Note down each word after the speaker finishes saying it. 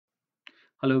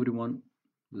Hello everyone,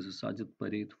 this is Sajid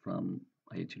Parith from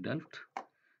IH Delft.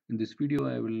 In this video,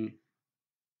 I will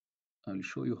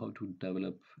show you how to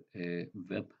develop a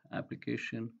web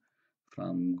application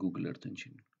from Google Earth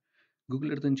Engine.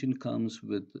 Google Earth Engine comes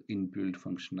with inbuilt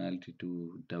functionality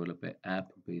to develop an app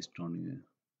based on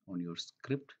your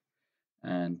script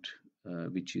and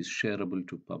which is shareable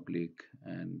to public,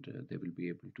 and they will be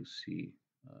able to see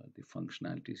the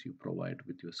functionalities you provide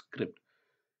with your script.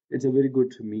 It's a very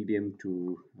good medium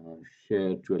to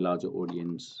share to a larger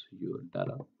audience your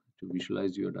data, to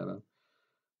visualize your data,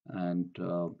 and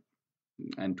uh,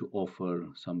 and to offer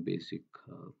some basic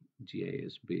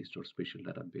GIS based or spatial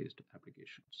data based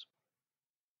applications.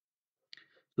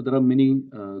 So there are many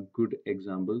good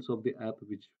examples of the app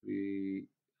which we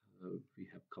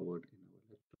have covered in our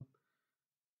laptop.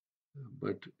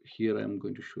 But here I am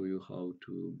going to show you how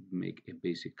to make a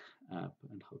basic app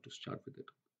and how to start with it.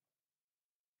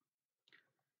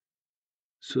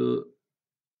 So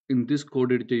in this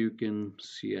code editor, you can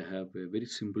see I have a very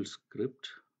simple script,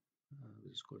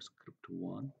 which is called script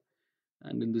one.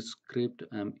 And in this script,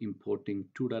 I'm importing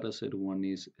two data set. One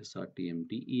is SRTM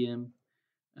DEM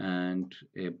and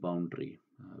a boundary,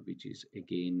 which is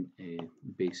again a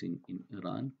basin in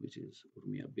Iran, which is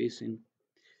Urmia Basin.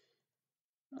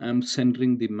 I'm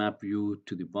centering the map view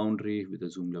to the boundary with a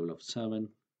zoom level of 7.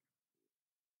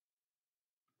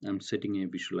 I'm setting a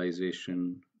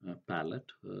visualization palette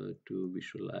to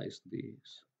visualize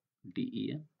this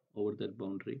DEM over that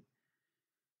boundary.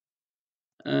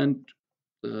 And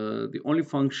the only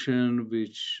function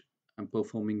which I'm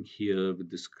performing here with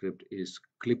the script is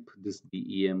clip this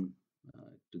DEM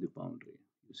to the boundary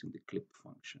using the clip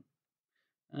function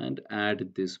and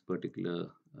add this particular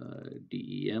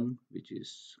DEM which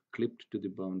is clipped to the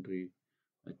boundary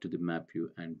to the map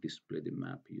view and display the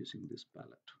map using this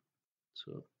palette.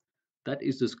 So that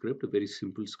is the script, a very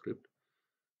simple script.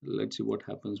 Let's see what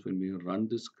happens when we run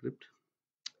this script.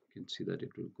 You can see that it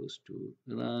will goes to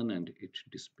run and it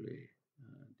display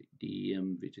the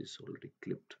DEM which is already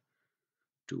clipped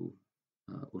to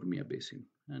Urmia Basin,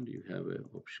 and you have an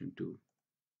option to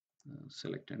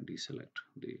select and deselect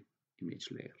the image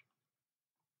layer.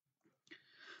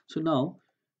 So now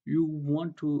you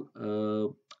want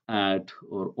to add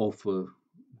or offer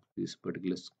this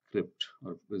particular script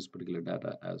or this particular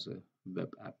data as a web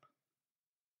app.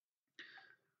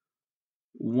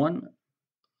 One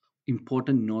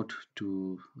important note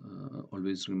to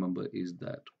always remember is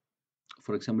that,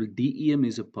 for example, DEM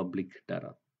is a public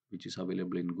data which is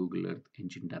available in Google Earth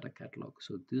Engine Data Catalog.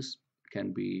 So this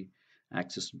can be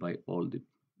accessed by all the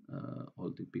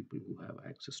people who have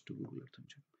access to Google Earth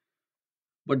Engine.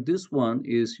 But this one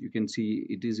is, you can see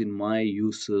it is in my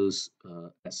user's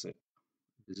asset.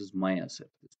 This is my asset,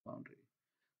 this boundary.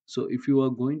 So if you are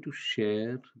going to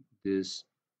share this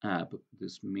app,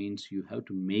 this means you have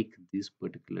to make this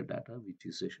particular data, which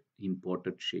is a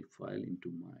imported shapefile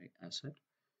into my asset,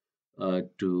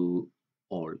 to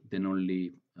all. Then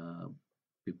only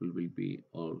people will be,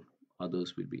 or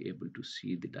others will be able to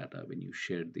see the data when you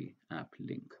share the app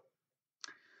link.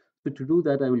 So to do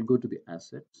that, I will go to the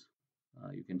assets.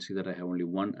 You can see that I have only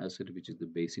one asset, which is the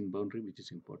basin boundary, which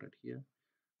is imported here.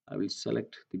 I will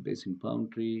select the basin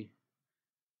boundary,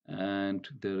 and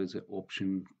there is an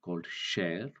option called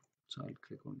share. So I'll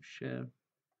click on share,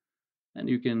 and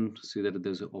you can see that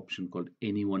there's an option called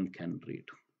anyone can read.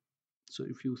 So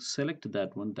if you select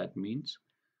that one, that means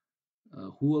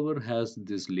whoever has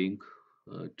this link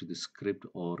to the script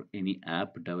or any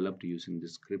app developed using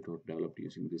this script or developed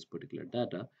using this particular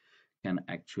data can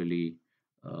actually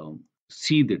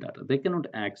see the data. They cannot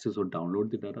access or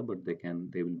download the data, but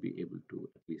they will be able to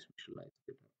at least visualize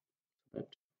the data. That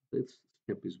this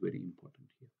step is very important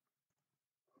here.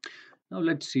 Now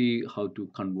let's see how to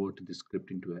convert the script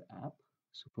into an app.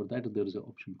 So for that, there is an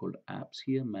option called apps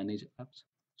here, manage apps.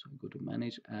 So I go to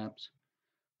manage apps.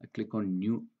 I click on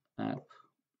new app,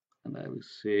 and I will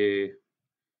say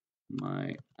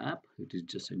my app. It is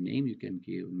just a name. You can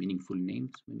give meaningful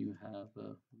names when you have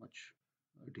a much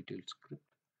detailed script.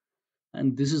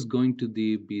 And this is going to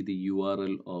be the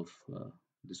URL of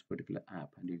this particular app,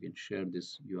 and you can share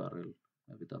this URL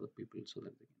with other people so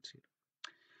that they can see it.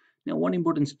 Now, one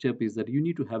important step is that you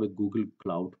need to have a Google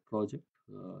Cloud project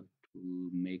to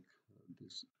make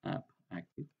this app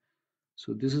active.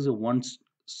 So this is a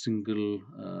single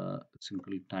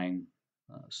time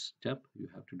step. You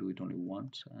have to do it only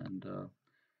once, and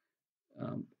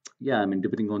yeah, I mean,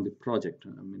 depending on the project.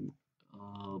 I mean,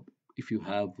 uh, if you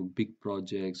have big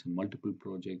projects and multiple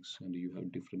projects, and you have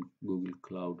different Google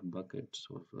Cloud buckets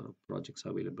or projects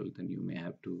available, then you may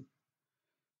have to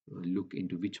look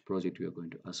into which project you are going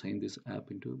to assign this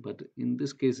app into. But in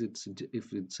this case,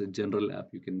 if it's a general app,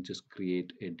 you can just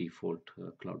create a default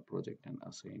cloud project and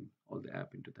assign all the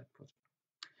app into that project.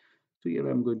 So here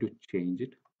I'm going to change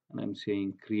it, and I'm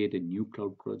saying create a new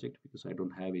cloud project because I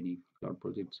don't have any cloud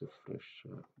projects. A fresh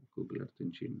Google Earth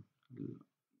Engine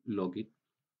login.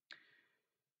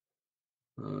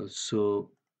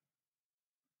 So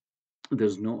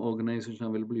there's no organization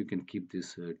available. You can keep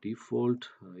this default.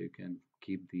 You can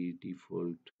keep the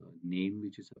default name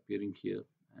which is appearing here,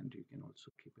 and you can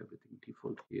also keep everything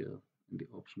default here in the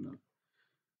optional.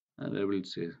 And I will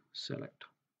say select.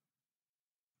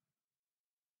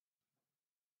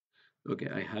 Okay,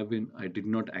 I did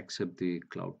not accept the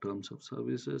cloud terms of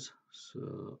services.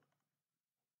 So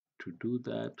to do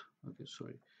that, okay,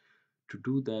 sorry, to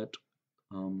do that,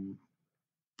 um,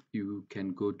 you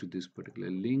can go to this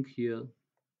particular link here.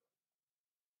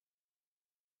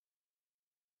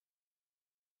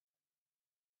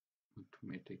 It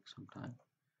may take some time.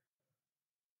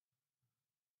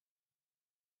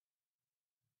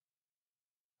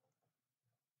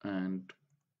 And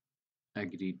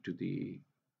agree to the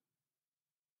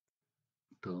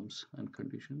terms and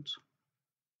conditions.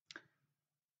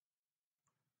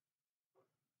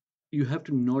 You have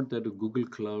to note that Google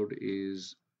Cloud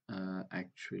is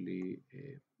actually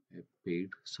a paid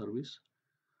service,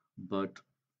 but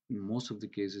in most of the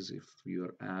cases, if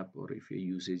your app or if your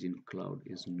usage in cloud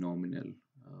is nominal,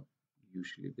 uh,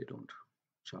 usually they don't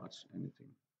charge anything.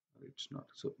 It's not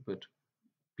so, but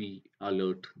be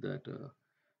alert that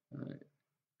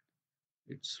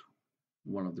it's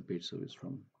one of the paid service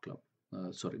from cloud.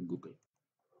 Sorry, Google.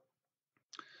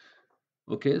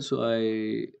 Okay, so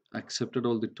I accepted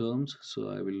all the terms. So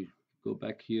I will go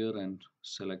back here and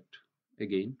select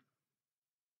again.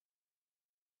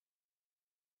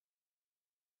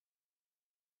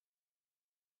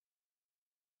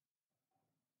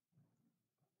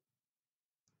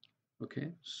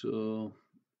 Okay, so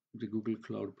the Google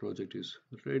Cloud project is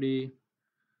ready.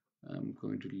 I'm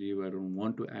going to leave. I don't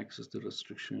want to access the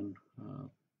restriction.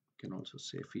 Can also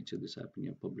say feature this app in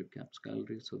your public apps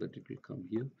gallery so that it will come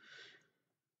here.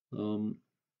 Um,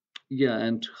 yeah,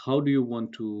 and how do you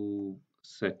want to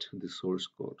set the source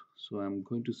code? So I'm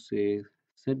going to say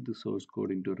set the source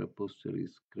code into repository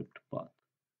script path.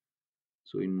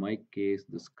 So in my case,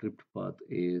 the script path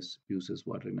is uses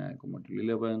Waterinago module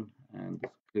 11 and the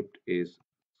script is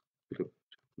script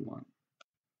 1.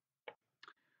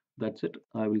 That's it.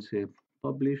 I will say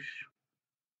publish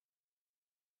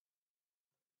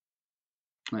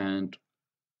and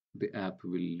the app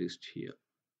will list here.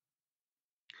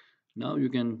 Now you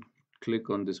can click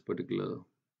on this particular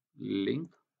link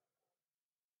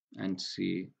and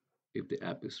see if the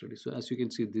app is ready. So as you can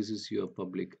see, this is your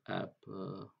public app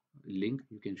link.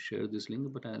 You can share this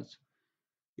link, but as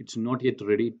it's not yet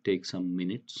ready, it takes some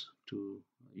minutes to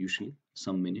usually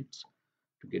some minutes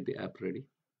to get the app ready.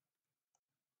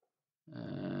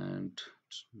 And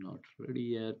it's not ready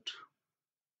yet.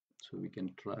 So we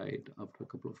can try it after a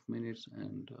couple of minutes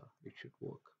and it should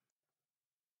work.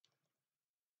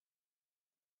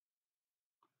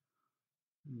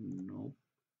 No.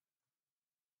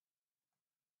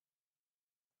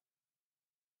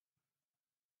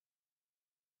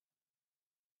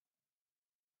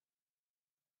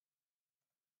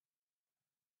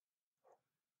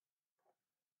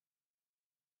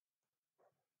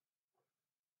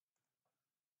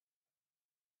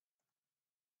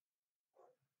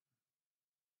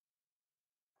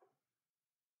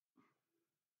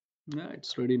 Yeah,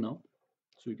 it's ready now.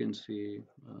 So you can see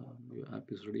your app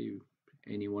is ready.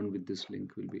 Anyone with this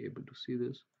link will be able to see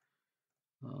this.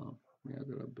 Uh, yeah,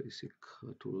 there are basic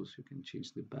tools. You can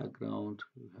change the background.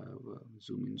 You have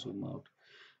zoom in, zoom out.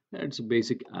 Yeah, it's a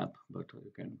basic app, but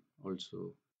you can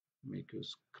also make a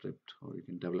script or you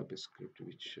can develop a script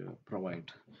which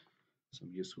provide some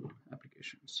useful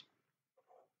applications.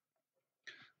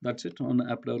 That's it on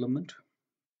app development.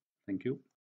 Thank you.